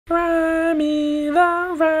Remy the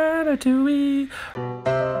Ratatouille.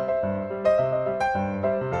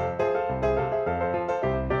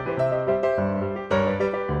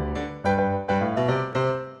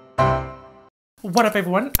 What up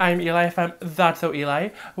everyone, I'm Eli from That's So Eli,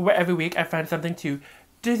 where every week I find something to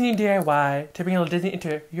Disney DIY to bring a little Disney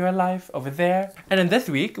into your life over there. And then this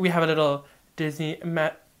week we have a little Disney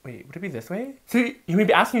wait, would it be this way? So you may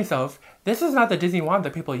be asking yourself, this is not the Disney wand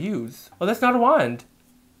that people use. Well, that's not a wand.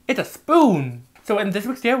 It's a spoon! So in this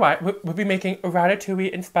week's DIY, we'll be making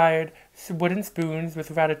Ratatouille-inspired wooden spoons with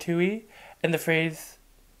Ratatouille and the phrase,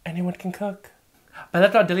 anyone can cook. But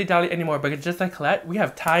let's not dilly-dally anymore, because just like Colette, we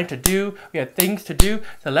have time to do, we have things to do,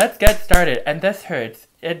 so let's get started. And this hurts.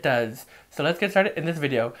 It does. So let's get started in this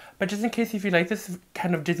video. But just in case if you like this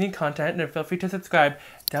kind of Disney content, then feel free to subscribe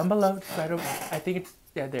down below. I think it's,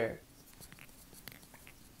 yeah, there.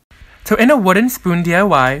 So in a wooden spoon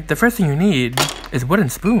DIY, the first thing you need is wooden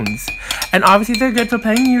spoons. And obviously they're good for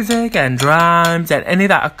playing music and drums and any of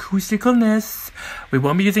that acousticalness. We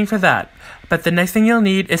won't be using for that. But the next thing you'll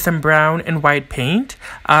need is some brown and white paint.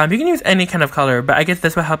 You can use any kind of color, but I guess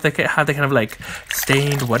this will help have the kind of like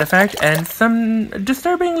stained wood effect and some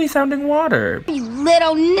disturbingly sounding water. You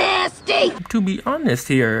little nasty! To be honest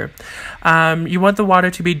here, you want the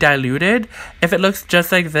water to be diluted. If it looks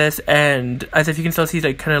just like this, and as if you can still see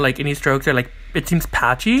like kind of like any strokes or like it seems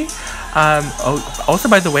patchy. Also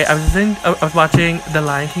by the way, I was watching the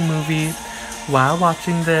Lion King movie while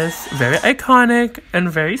watching this. Very iconic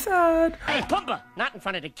and very sad. Hey, Pumbaa! Not in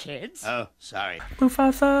front of the kids. Oh, sorry.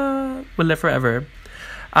 Mufasa will live forever.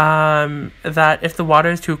 That if the water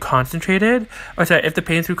is too concentrated, or sorry, if the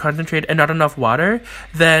paint is too concentrated and not enough water,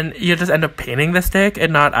 then you'll just end up painting the stick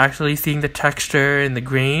and not actually seeing the texture and the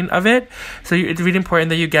grain of it. So it's really important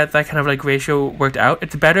that you get that kind of like ratio worked out.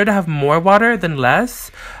 It's better to have more water than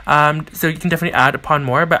less. So you can definitely add upon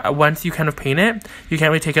more, but once you kind of paint it, you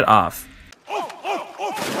can't really take it off.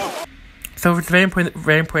 So it's very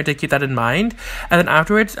important to keep that in mind. And then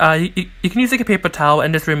afterwards, you can use like a paper towel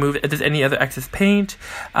and just remove if there's any other excess paint,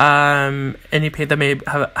 any paint that may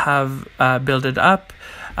have built up.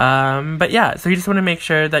 But yeah, so you just want to make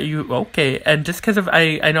sure that and just because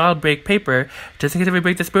I know I'll break paper, just in case if we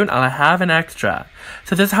break the spoon, I'll have an extra.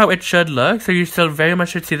 So this is how it should look. So you still very much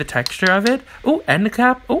should see the texture of it. Oh, and the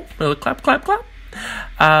clap. Oh, little clap, clap, clap.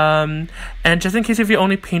 And just in case if you're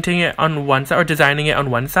only painting it on one side or designing it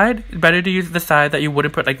on one side, it's better to use the side that you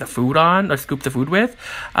wouldn't put like the food on or scoop the food with.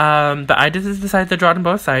 But I just decided to draw it on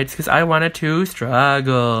both sides because I wanted to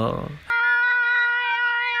struggle.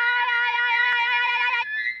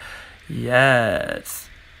 Yes.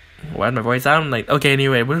 What did my voice sound like? Okay,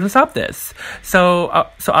 anyway, we're gonna stop this. So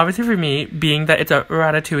obviously for me, being that it's a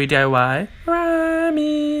Ratatouille DIY,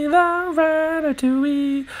 Remy the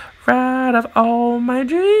Ratatouille, rat of all my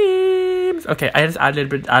dreams. Okay, I just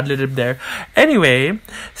ad-libbed there. Anyway,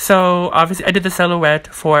 so obviously I did the silhouette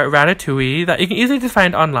for Ratatouille that you can easily just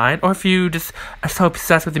find online, or if you just are so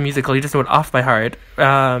obsessed with the musical, you just know it off by heart.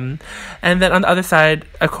 And then on the other side,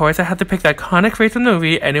 of course, I had to pick the iconic phrase from the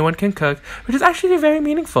movie, anyone can cook, which is actually very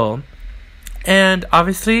meaningful. And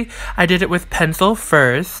obviously, I did it with pencil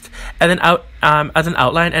first, and then as an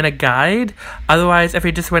outline and a guide. Otherwise, if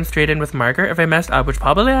I just went straight in with marker, if I messed up, which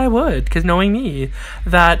probably I would, because knowing me,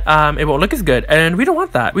 that it won't look as good. And we don't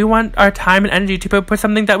want that. We want our time and energy to put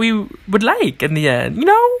something that we would like in the end, you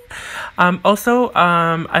know? Also,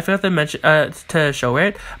 I forgot to mention, to show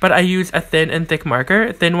it, but I use a thin and thick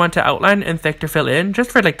marker, thin one to outline and thick to fill in,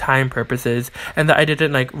 just for like time purposes, and that I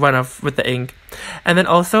didn't like run off with the ink. And then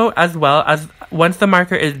also, as well as once the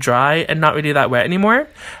marker is dry and not really that wet anymore,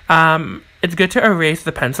 it's good to erase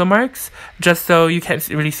the pencil marks just so you can't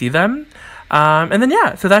really see them. And then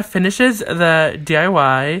yeah, so that finishes the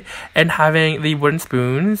DIY and having the wooden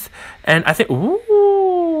spoons. And I think,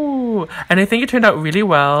 ooh, and I think it turned out really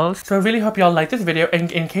well. So I really hope y'all liked this video.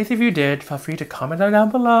 And in case if you did, feel free to comment down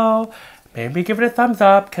below. Maybe give it a thumbs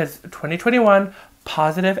up, because 2021,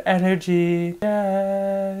 positive energy.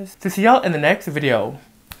 Yes. So see y'all in the next video.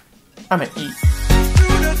 I'm gonna eat.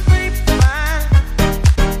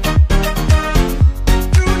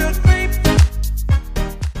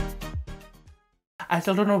 I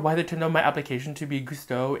still don't know why they turned on my application to be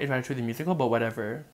Gusteau in Ratatouille the musical, but whatever.